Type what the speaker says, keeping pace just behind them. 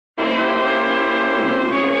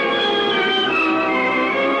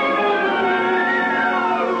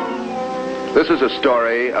This is a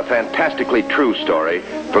story, a fantastically true story,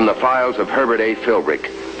 from the files of Herbert A. Philbrick,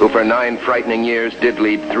 who for 9 frightening years did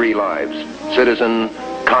lead 3 lives: citizen,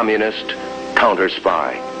 communist,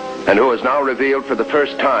 counter-spy, and who has now revealed for the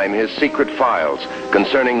first time his secret files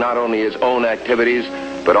concerning not only his own activities,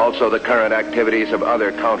 but also the current activities of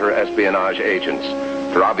other counter-espionage agents.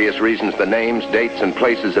 For obvious reasons, the names, dates, and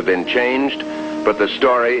places have been changed, but the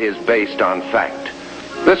story is based on fact.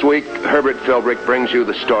 This week, Herbert Philbrick brings you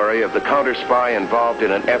the story of the counter-spy involved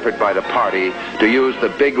in an effort by the party to use the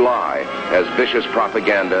big lie as vicious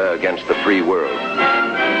propaganda against the free world.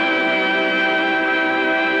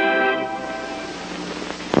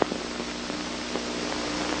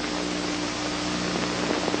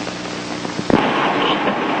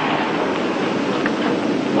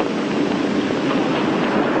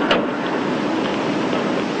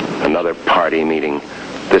 Another party meeting.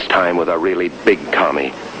 This time with a really big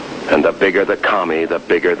commie. And the bigger the commie, the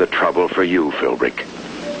bigger the trouble for you, Philbrick.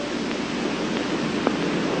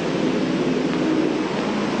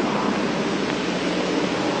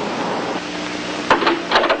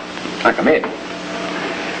 Come in.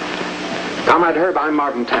 Comrade Herb, I'm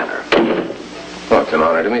Marvin Tanner. Well, it's an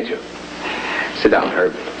honor to meet you. Sit down,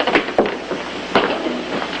 Herb.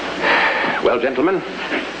 Well, gentlemen,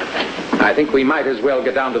 I think we might as well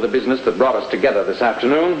get down to the business that brought us together this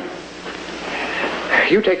afternoon.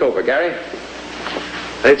 You take over, Gary.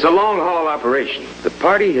 It's a long-haul operation. The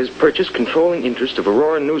party has purchased controlling interest of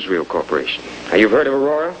Aurora Newsreel Corporation. Now, you've heard of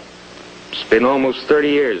Aurora? It's been almost 30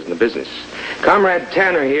 years in the business. Comrade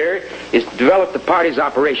Tanner here is to develop the party's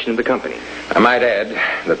operation of the company. I might add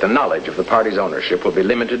that the knowledge of the party's ownership will be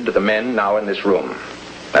limited to the men now in this room.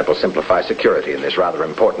 That will simplify security in this rather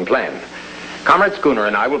important plan. Comrade Schooner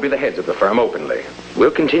and I will be the heads of the firm openly.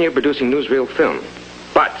 We'll continue producing newsreel film,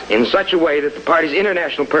 but in such a way that the party's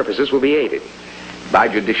international purposes will be aided. By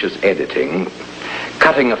judicious editing,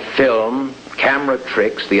 cutting of film, camera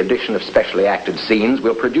tricks, the addition of specially acted scenes,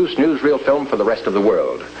 will produce newsreel film for the rest of the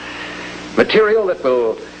world. Material that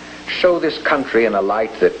will show this country in a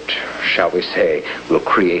light that, shall we say, will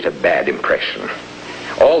create a bad impression.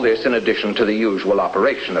 All this in addition to the usual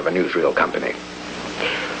operation of a newsreel company.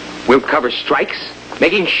 We'll cover strikes,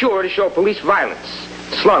 making sure to show police violence,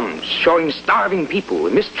 slums, showing starving people,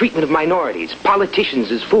 and mistreatment of minorities,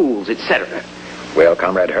 politicians as fools, etc. Well,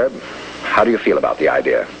 Comrade Herb, how do you feel about the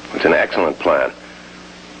idea? It's an excellent plan.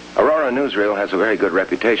 Aurora Newsreel has a very good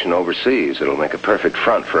reputation overseas. It'll make a perfect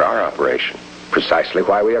front for our operation. Precisely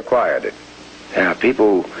why we acquired it. Yeah,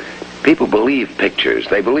 people believe pictures.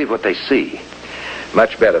 They believe what they see.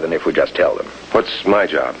 Much better than if we just tell them. What's my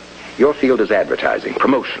job? Your field is advertising,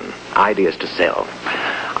 promotion, ideas to sell.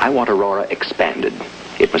 I want Aurora expanded.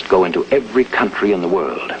 It must go into every country in the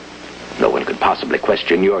world. No one could possibly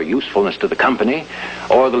question your usefulness to the company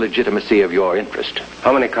or the legitimacy of your interest.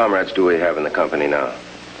 How many comrades do we have in the company now?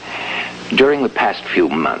 During the past few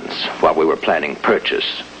months, while we were planning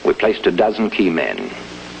purchase, we placed a dozen key men.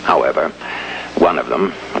 However, one of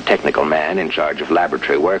them, a technical man in charge of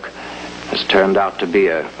laboratory work, has turned out to be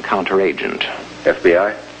a counteragent.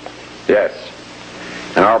 FBI? Yes.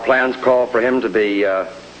 And our plans call for him to be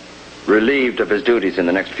relieved of his duties in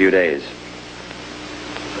the next few days.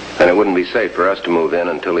 And it wouldn't be safe for us to move in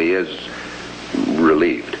until he is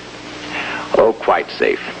relieved. Oh, quite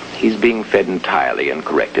safe. He's being fed entirely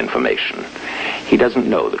incorrect information. He doesn't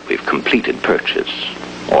know that we've completed purchase,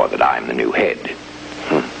 or that I'm the new head.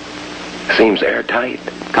 Seems airtight.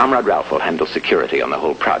 Comrade Ralph will handle security on the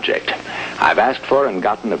whole project. I've asked for and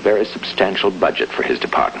gotten a very substantial budget for his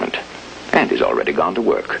department. And he's already gone to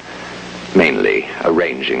work. Mainly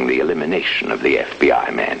arranging the elimination of the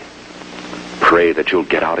FBI man. Pray that you'll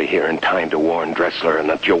get out of here in time to warn Dressler and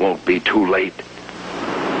that you won't be too late.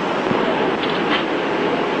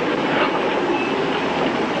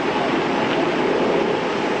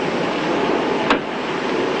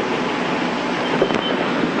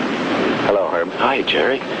 Hello, Herb. Hi,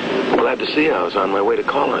 Jerry. Glad to see you. I was on my way to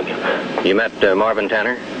call on you. You met Marvin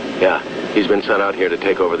Tanner? Yeah, he's been sent out here to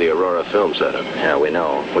take over the Aurora film setup. Yeah, we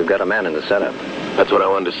know. We've got a man in the setup. That's what I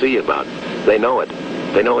wanted to see you about. They know it.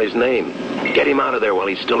 They know his name. Get him out of there while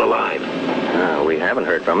he's still alive. We haven't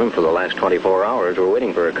heard from him for the last 24 hours. We're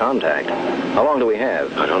waiting for a contact. How long do we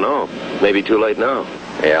have? I don't know. Maybe too late now.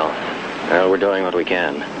 Yeah. Well, we're doing what we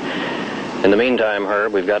can. In the meantime,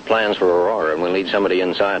 Herb, we've got plans for Aurora, and we'll need somebody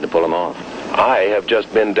inside to pull them off. I have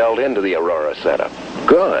just been dealt into the Aurora setup.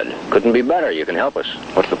 Good. Couldn't be better. You can help us.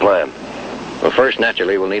 What's the plan? Well, first,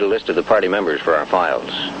 naturally, we'll need a list of the party members for our files.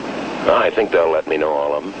 I think they'll let me know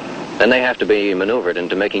all of them. Then they have to be maneuvered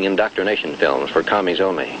into making indoctrination films for commies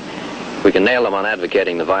only. We can nail them on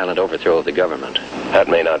advocating the violent overthrow of the government. That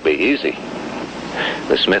may not be easy.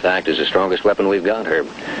 The Smith Act is the strongest weapon we've got, Herb.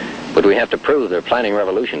 But we have to prove they're planning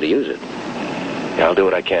revolution to use it. Yeah, I'll do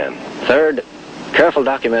what I can. Third, careful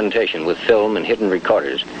documentation with film and hidden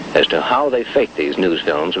recorders as to how they fake these news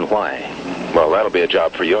films and why. Well, that'll be a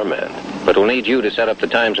job for your men. But we'll need you to set up the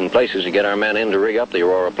times and places to get our men in to rig up the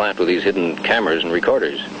Aurora plant with these hidden cameras and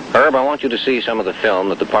recorders. Herb, I want you to see some of the film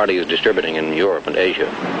that the party is distributing in Europe and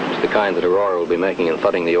Asia. It's the kind that Aurora will be making and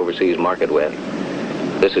flooding the overseas market with.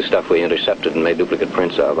 This is stuff we intercepted and made duplicate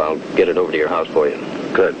prints of. I'll get it over to your house for you.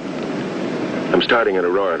 Good. I'm starting at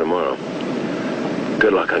Aurora tomorrow.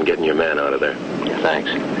 Good luck on getting your man out of there.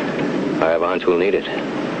 Thanks. I have a hunch we'll need it.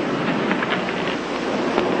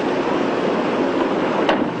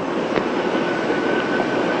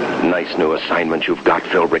 Nice new assignment you've got,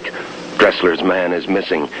 Philbrick. Dressler's man is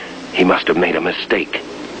missing. He must have made a mistake.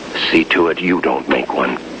 See to it you don't make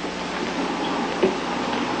one.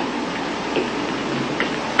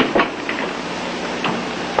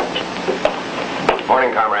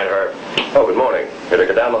 Morning, Comrade Herb. Oh, good morning. Here to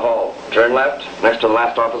go down the hall. Turn left, next to the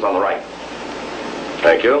last office on the right.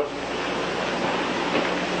 Thank you.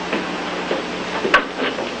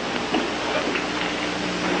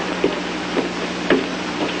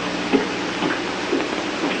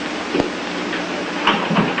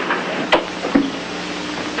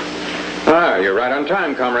 You're right on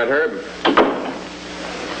time, Comrade Herb.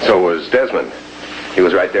 So was Desmond. He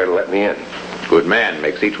was right there to let me in. Good man.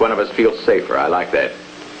 Makes each one of us feel safer. I like that.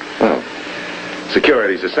 Oh.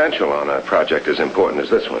 Security's essential on a project as important as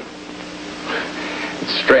this one.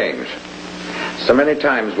 It's strange. So many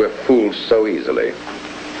times we're fooled so easily.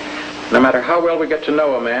 No matter how well we get to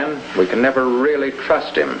know a man, we can never really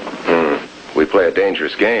trust him. We play a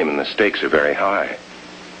dangerous game, and the stakes are very high.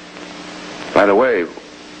 By the way,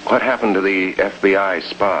 what happened to the FBI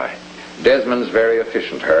spy? Desmond's very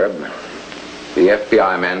efficient, Herb. The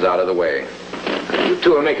FBI man's out of the way. You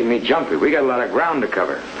two are making me jumpy. We got a lot of ground to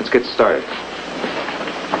cover. Let's get started.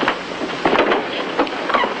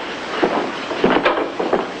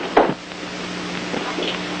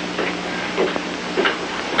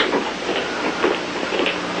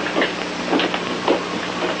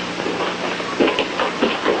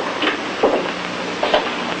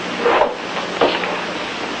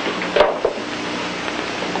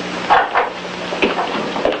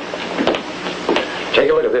 Take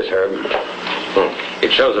a look at this, Herb.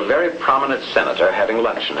 It shows a very prominent senator having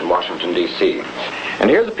luncheon in Washington, D.C. And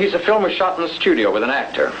here's a piece of film we shot in the studio with an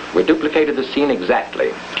actor. We duplicated the scene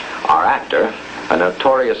exactly. Our actor, a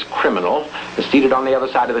notorious criminal, is seated on the other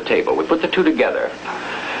side of the table. We put the two together,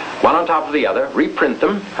 one on top of the other, reprint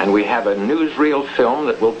them, and we have a newsreel film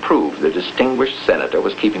that will prove the distinguished senator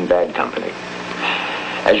was keeping bad company.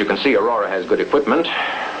 As you can see, Aurora has good equipment.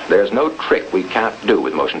 There's no trick we can't do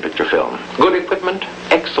with motion picture film. Good equipment,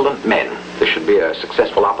 excellent men. This should be a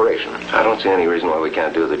successful operation. I don't see any reason why we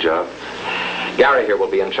can't do the job. Gary here will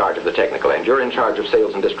be in charge of the technical end. You're in charge of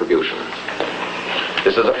sales and distribution.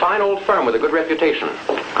 This is a fine old firm with a good reputation.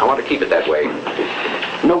 I want to keep it that way.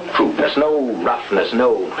 No crudeness, no roughness,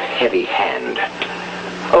 no heavy hand.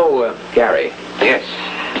 Oh, Gary. Yes.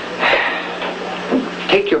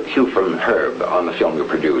 Take your cue from Herb on the film you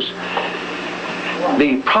produce.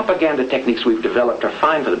 The propaganda techniques we've developed are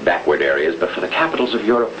fine for the backward areas, but for the capitals of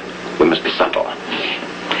Europe, we must be subtle.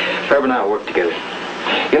 Herb and I will work together.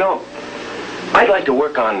 You know, I'd like to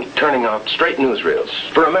work on turning out straight newsreels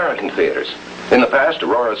for American theaters. In the past,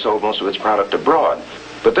 Aurora sold most of its product abroad,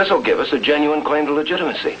 but this will give us a genuine claim to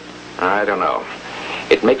legitimacy. I don't know.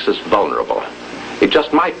 It makes us vulnerable. It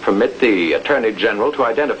just might permit the Attorney General to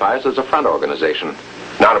identify us as a front organization.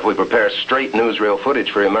 Not if we prepare straight newsreel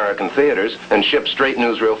footage for American theaters and ship straight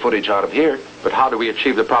newsreel footage out of here. But how do we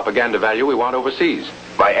achieve the propaganda value we want overseas?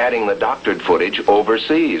 By adding the doctored footage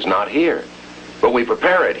overseas, not here. But we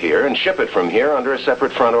prepare it here and ship it from here under a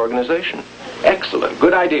separate front organization. Excellent.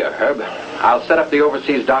 Good idea, Herb. I'll set up the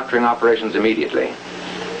overseas doctoring operations immediately.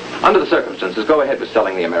 Under the circumstances, go ahead with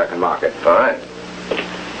selling the American market. Fine.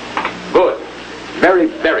 Good. Very,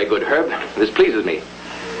 very good, Herb. This pleases me.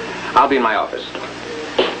 I'll be in my office.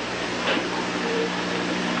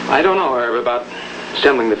 I don't know, Herb, about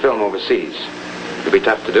sending the film overseas. It'll be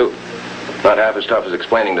tough to do. Not half as tough as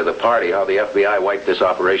explaining to the party how the FBI wiped this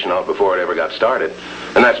operation out before it ever got started.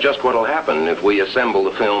 And that's just what'll happen if we assemble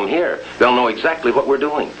the film here. They'll know exactly what we're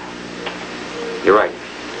doing. You're right.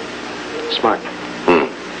 Smart.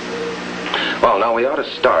 Well, now we ought to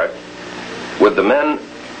start with the men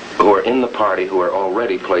who are in the party who are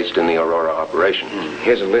already placed in the Aurora operation.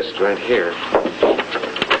 Here's a list right here.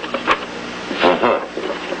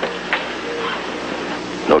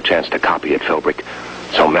 No chance to copy it, Philbrick.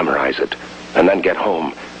 So memorize it. And then get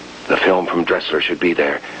home. The film from Dressler should be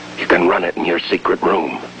there. You can run it in your secret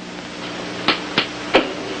room.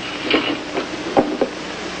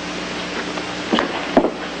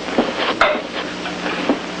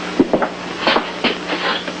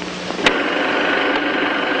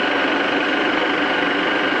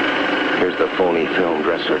 Here's the phony film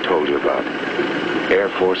Dressler told you about. Air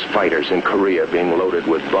Force fighters in Korea being loaded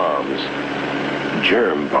with bombs.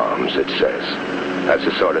 Germ bombs, it says. That's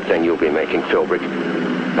the sort of thing you'll be making, Philbrick.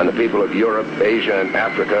 And the people of Europe, Asia, and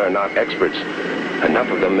Africa are not experts. Enough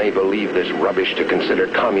of them may believe this rubbish to consider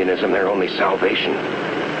communism their only salvation.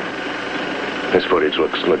 This footage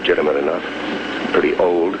looks legitimate enough. Pretty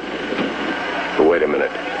old. But wait a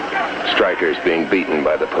minute. Strikers being beaten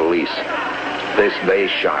by the police. This they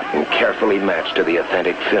shot and carefully matched to the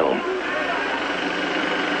authentic film.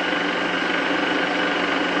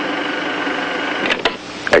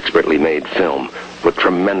 Expertly made film with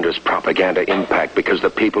tremendous propaganda impact because the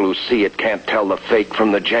people who see it can't tell the fake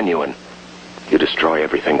from the genuine. You destroy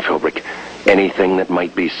everything, Philbrick. Anything that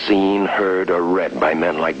might be seen, heard, or read by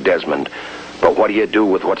men like Desmond. But what do you do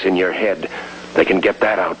with what's in your head? They can get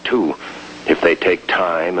that out, too, if they take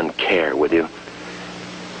time and care with you.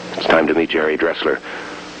 It's time to meet Jerry Dressler.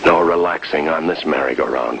 No relaxing on this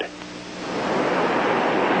merry-go-round.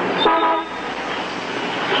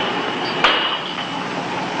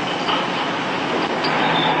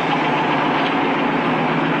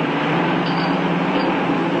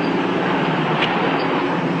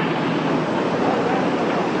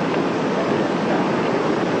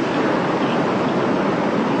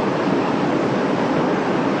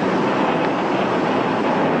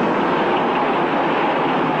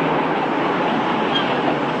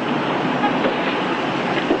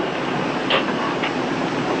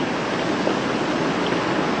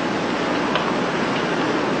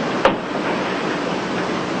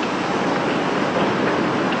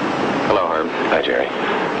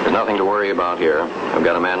 I've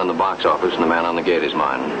got a man in the box office and the man on the gate is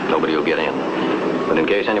mine. Nobody will get in. But in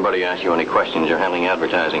case anybody asks you any questions, you're handling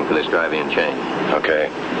advertising for this drive-in chain. Okay.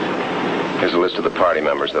 Here's a list of the party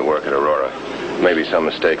members that work at Aurora. Maybe some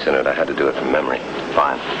mistakes in it. I had to do it from memory.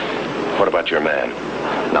 Fine. What about your man?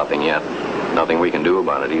 Nothing yet. Nothing we can do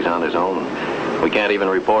about it. He's on his own. We can't even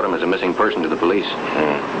report him as a missing person to the police.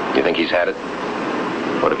 You think he's had it?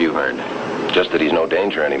 What have you heard? Just that he's no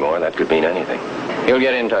danger anymore. That could mean anything. He'll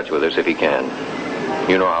get in touch with us if he can.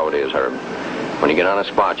 You know how it is, Herb. When you get on a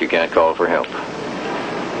spot, you can't call for help.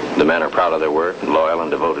 The men are proud of their work and loyal and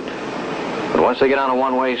devoted. But once they get on a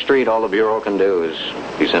one-way street, all the Bureau can do is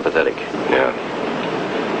be sympathetic. Yeah.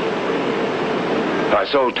 I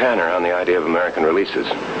sold Tanner on the idea of American releases.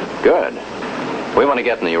 Good. We want to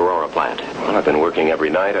get in the Aurora plant. Well, I've been working every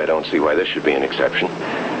night. I don't see why this should be an exception.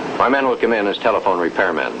 My men will come in as telephone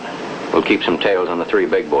repairmen. We'll keep some tails on the three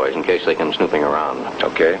big boys in case they come snooping around.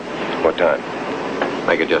 Okay. What time?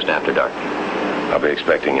 Make it just after dark. I'll be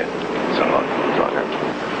expecting you. So long. So long, Herb.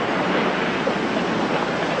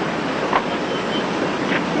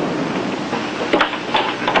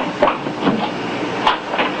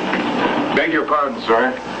 Beg your pardon,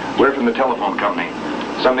 sir. We're from the telephone company.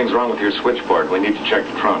 Something's wrong with your switchboard. We need to check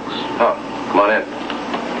the trunks. Oh, come on in.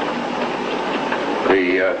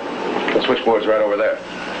 The switchboard's right over there.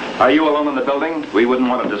 Are you alone in the building? We wouldn't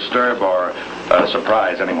want to disturb or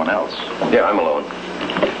surprise anyone else. Yeah, I'm alone.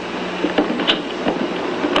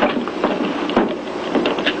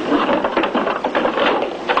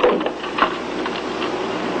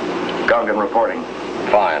 Congdon reporting.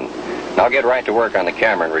 Fine. Now get right to work on the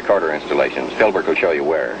camera and recorder installations. Philbrick will show you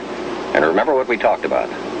where. And remember what we talked about.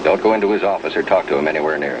 Don't go into his office or talk to him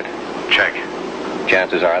anywhere near it. Check.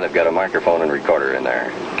 Chances are they've got a microphone and recorder in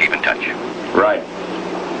there. Keep in touch. Right.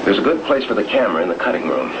 There's a good place for the camera in the cutting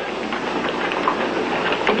room.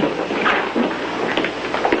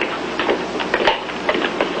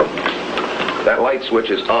 That light switch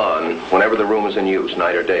is on whenever the room is in use,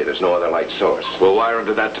 night or day. There's no other light source. We'll wire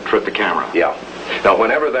into that to trip the camera. Yeah. Now,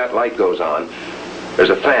 whenever that light goes on, there's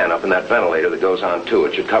a fan up in that ventilator that goes on, too.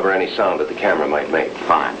 It should cover any sound that the camera might make.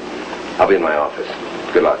 Fine. I'll be in my office.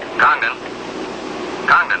 Good luck. Congdon,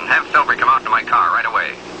 have Philbrick come out to my car right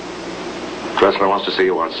away. Dressler wants to see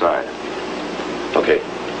you outside. Okay.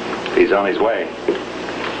 He's on his way.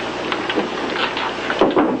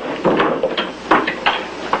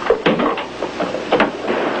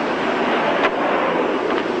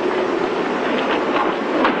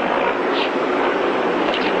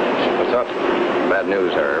 What's up? Bad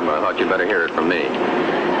news, Herb. I thought you'd better hear it from me.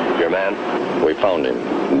 Your man? We found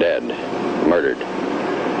him. Dead. Murdered.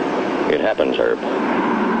 It happens, Herb.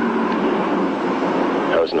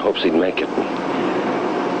 I was in hopes he'd make it.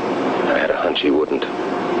 I had a hunch he wouldn't.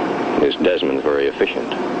 This Desmond's very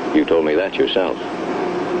efficient. You told me that yourself.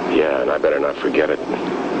 Yeah, and I better not forget it.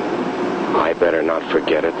 I better not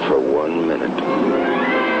forget it for 1 minute.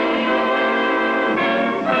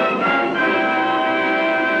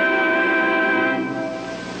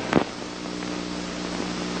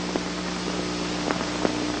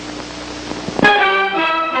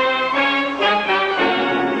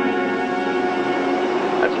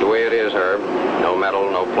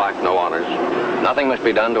 No honors. Nothing must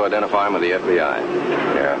be done to identify him with the FBI.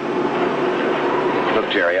 Yeah.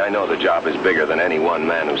 Look, Jerry, I know the job is bigger than any one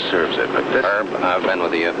man who serves it, but this... Herb, I've been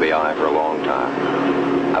with the FBI for a long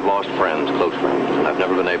time. I've lost friends, close friends, and I've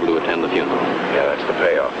never been able to attend the funeral. Yeah, that's the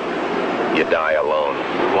payoff. You die alone.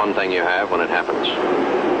 One thing you have when it happens.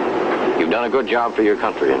 You've done a good job for your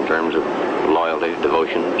country in terms of loyalty,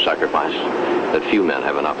 devotion, sacrifice that few men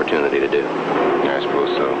have an opportunity to do. Yeah, I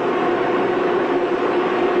suppose so.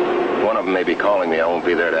 One of them may be calling me. I won't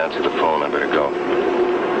be there to answer the phone. I better go.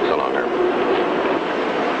 So long, Herb.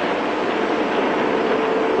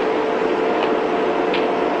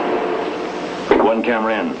 One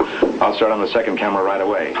camera in. I'll start on the second camera right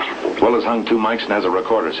away. Will has hung 2 mics and has a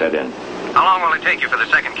recorder set in. How long will it take you for the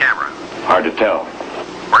second camera? Hard to tell.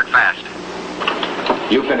 Work fast.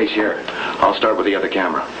 You finish here. I'll start with the other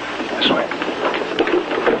camera. This way.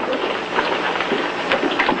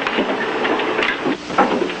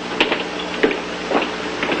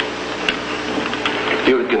 If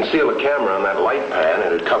you would conceal a camera on that light pan,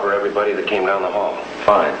 it'd cover everybody that came down the hall.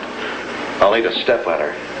 Fine. I'll need a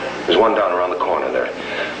stepladder. There's one down around the corner there.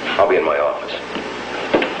 I'll be in my office.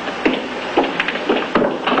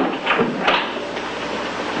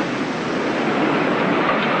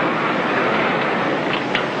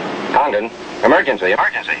 Congdon, emergency,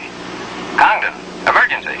 emergency. Congdon,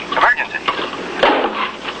 emergency, emergency.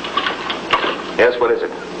 Yes, what is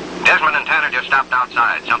it? Desmond and Tanner just stopped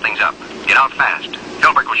outside. Something's up. Get out fast.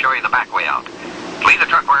 Philbrick will show you the back way out. Leave the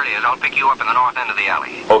truck where it is. I'll pick you up in the north end of the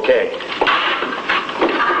alley. Okay.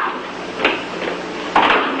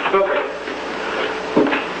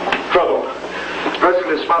 Trouble.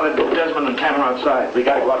 President has spotted Desmond and Tanner outside. We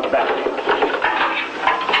gotta go out the back.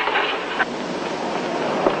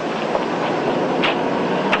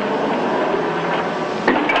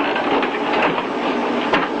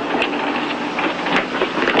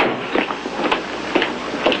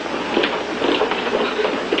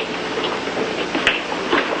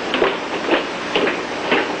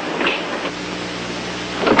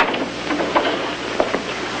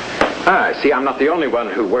 See, I'm not the only one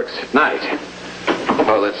who works at night.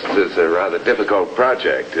 Well, this is a rather difficult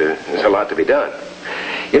project. There's a lot to be done.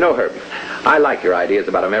 You know, Herb, I like your ideas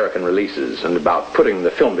about American releases and about putting the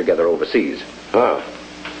film together overseas. Oh.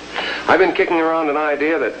 I've been kicking around an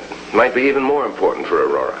idea that might be even more important for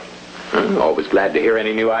Aurora. I'm always glad to hear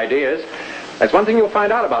any new ideas. That's one thing you'll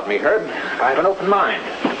find out about me, Herb. I have an open mind.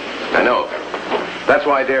 I know. That's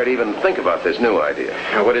why I dared even think about this new idea.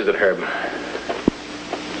 Now, what is it, Herb?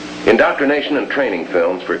 Indoctrination and training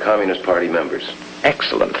films for Communist Party members.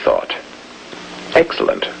 Excellent thought.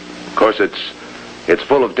 Excellent. Of course, it's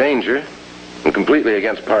full of danger and completely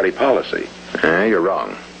against party policy. You're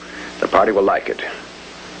wrong. The party will like it.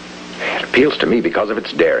 It appeals to me because of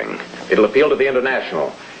its daring. It'll appeal to the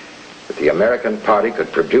International. That the American Party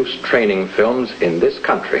could produce training films in this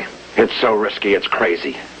country. It's so risky, it's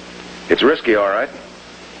crazy. It's risky, all right.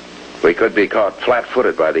 We could be caught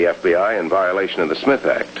flat-footed by the FBI in violation of the Smith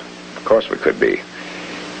Act. Of course we could be.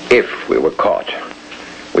 If we were caught,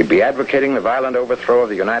 we'd be advocating the violent overthrow of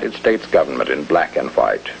the United States government in black and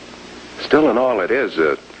white. Still in all, it is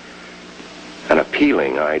an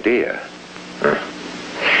appealing idea.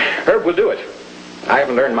 Herb will do it. I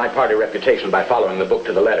haven't earned my party reputation by following the book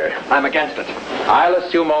to the letter. I'm against it. I'll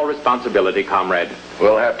assume all responsibility, comrade.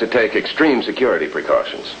 We'll have to take extreme security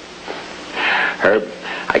precautions. Herb,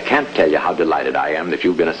 I can't tell you how delighted I am that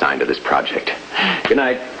you've been assigned to this project. Good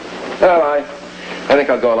night. Well, I think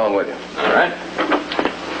I'll go along with you. All right.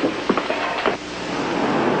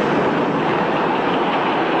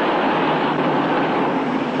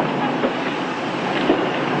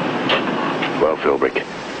 Well, Philbrick,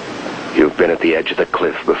 you've been at the edge of the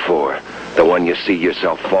cliff before. The one you see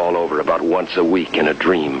yourself fall over about once a week in a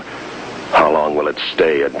dream. How long will it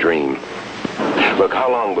stay a dream? Look, how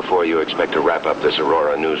long before you expect to wrap up this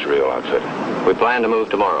Aurora newsreel outfit? We plan to move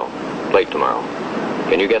tomorrow. Late tomorrow.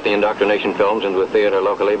 Can you get the indoctrination films into a theater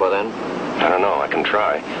locally by then? I don't know. I can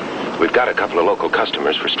try. We've got a couple of local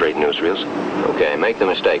customers for straight newsreels. Okay, make the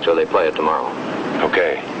mistake so they play it tomorrow.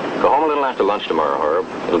 Okay. Go home a little after lunch tomorrow, Herb.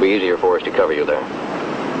 It'll be easier for us to cover you there.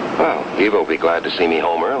 Well, Eva will be glad to see me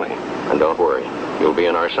home early. And don't worry. You'll be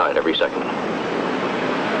in our sight every second.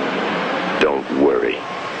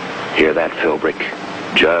 story. Hear that, Philbrick?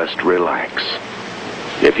 Just relax.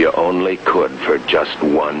 If you only could for just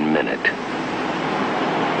 1 minute.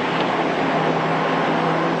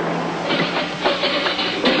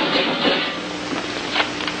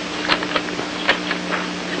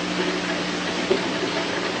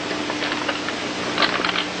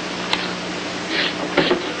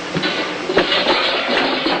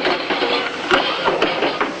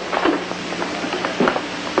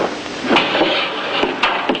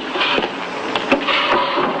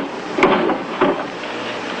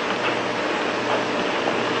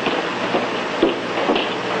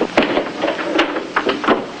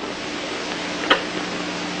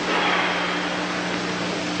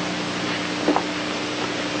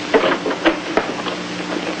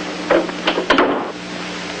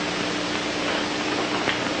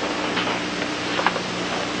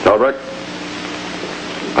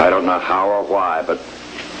 I don't know how or why, but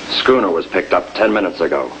schooner was picked up 10 minutes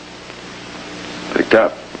ago. Picked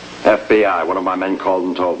up? FBI, one of my men called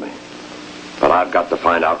and told me. But I've got to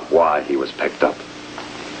find out why he was picked up.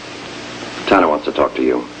 Tanner wants to talk to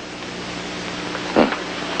you.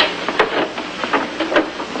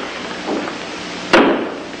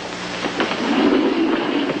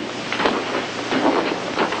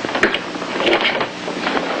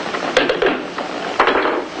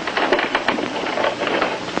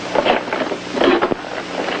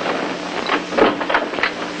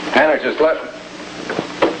 Just left.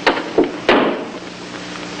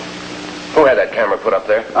 Who had that camera put up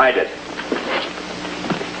there? I did.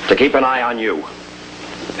 To keep an eye on you.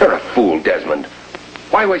 You're a fool, Desmond.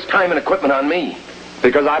 Why waste time and equipment on me?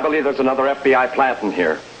 Because I believe there's another FBI plant in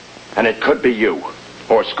here. And it could be you.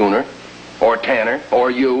 Or Schooner. Or Tanner. Or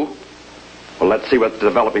you. Well, let's see what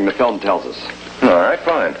developing the film tells us. All right,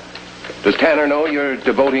 fine. Does Tanner know you're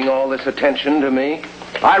devoting all this attention to me?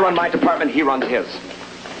 I run my department, he runs his.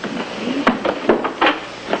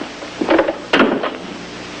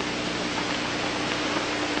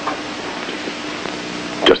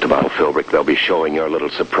 Just about, Philbrick. They'll be showing your little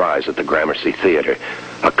surprise at the Gramercy Theater.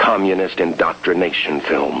 A communist indoctrination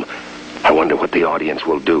film. I wonder what the audience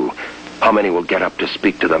will do. How many will get up to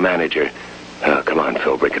speak to the manager? Come on,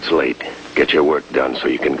 Philbrick, it's late. Get your work done so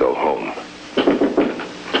you can go home.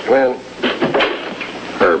 Well,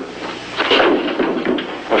 Herb.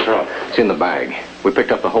 What's wrong? It's in the bag. We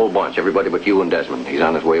picked up the whole bunch, everybody but you and Desmond. He's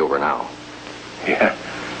on his way over now. Yeah?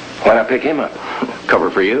 Why not pick him up? Cover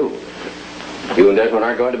for you. You and Desmond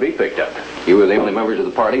aren't going to be picked up. You were the only members of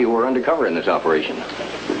the party who were undercover in this operation.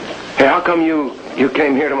 Hey, how come you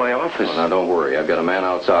came here to my office? Well, now, don't worry. I've got a man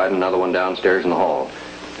outside and another one downstairs in the hall.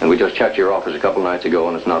 And we just checked your office a couple nights ago,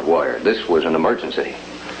 and it's not wired. This was an emergency.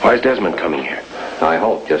 Why is Desmond coming here? I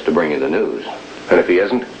hope just to bring you the news. And if he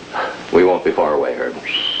isn't? We won't be far away, Herb.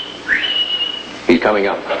 He's coming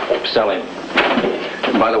up. Sell him.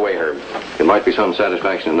 And by the way, Herb, it might be some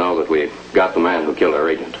satisfaction to know that we got the man who killed our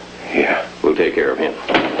agent. Yeah. We'll take care of him.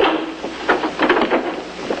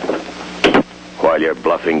 While you're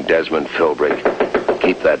bluffing Desmond, Philbrick,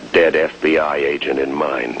 keep that dead FBI agent in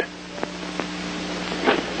mind.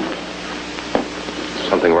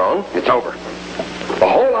 Something wrong? It's over. The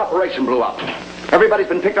whole operation blew up. Everybody's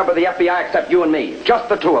been picked up by the FBI except you and me. Just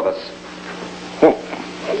the two of us. Well,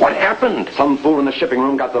 what happened? Some fool in the shipping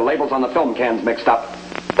room got the labels on the film cans mixed up.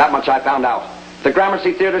 That much I found out. The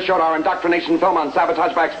Gramercy Theater showed our indoctrination film on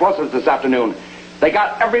sabotage by explosives this afternoon. They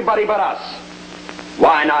got everybody but us.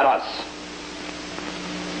 Why not us?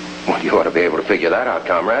 Well, you ought to be able to figure that out,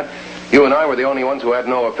 comrade. You and I were the only ones who had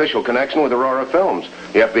no official connection with Aurora Films.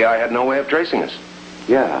 The FBI had no way of tracing us.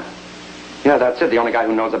 Yeah, that's it. The only guy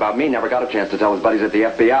who knows about me never got a chance to tell his buddies at the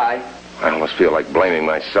FBI. I almost feel like blaming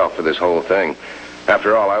myself for this whole thing.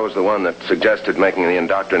 After all, I was the one that suggested making the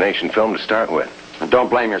indoctrination film to start with. And don't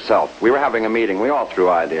blame yourself. We were having a meeting. We all threw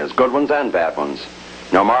ideas, good ones and bad ones.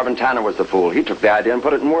 No, Marvin Tanner was the fool. He took the idea and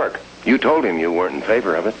put it in work. You told him you weren't in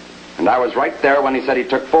favor of it. And I was right there when he said he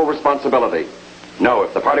took full responsibility. No,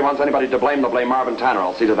 if the party wants anybody to blame, they'll blame Marvin Tanner.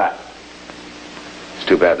 I'll see to that. It's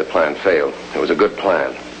too bad the plan failed. It was a good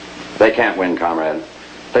plan. They can't win, comrade.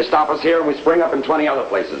 They stop us here and we spring up in 20 other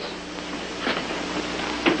places.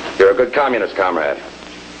 You're a good communist, comrade.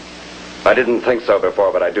 I didn't think so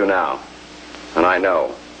before, but I do now. And I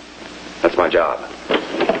know. That's my job.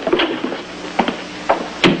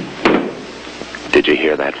 Did you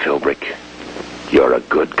hear that, Philbrick? You're a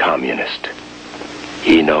good communist.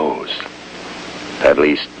 He knows. At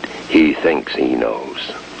least, he thinks he knows.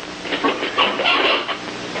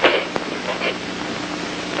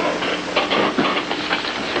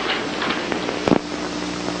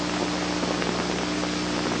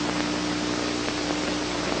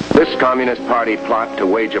 This Communist Party plot to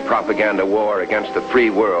wage a propaganda war against the free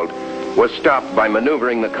world was stopped by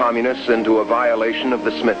maneuvering the Communists into a violation of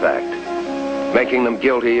the Smith Act, making them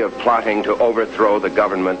guilty of plotting to overthrow the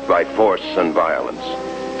government by force and violence.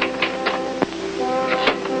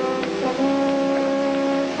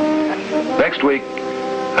 Next week,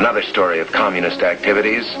 another story of communist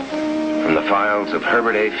activities from the files of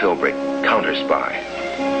Herbert A. Philbrick, counter spy,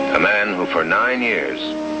 a man who for 9 years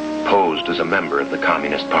posed as a member of the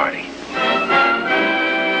Communist Party.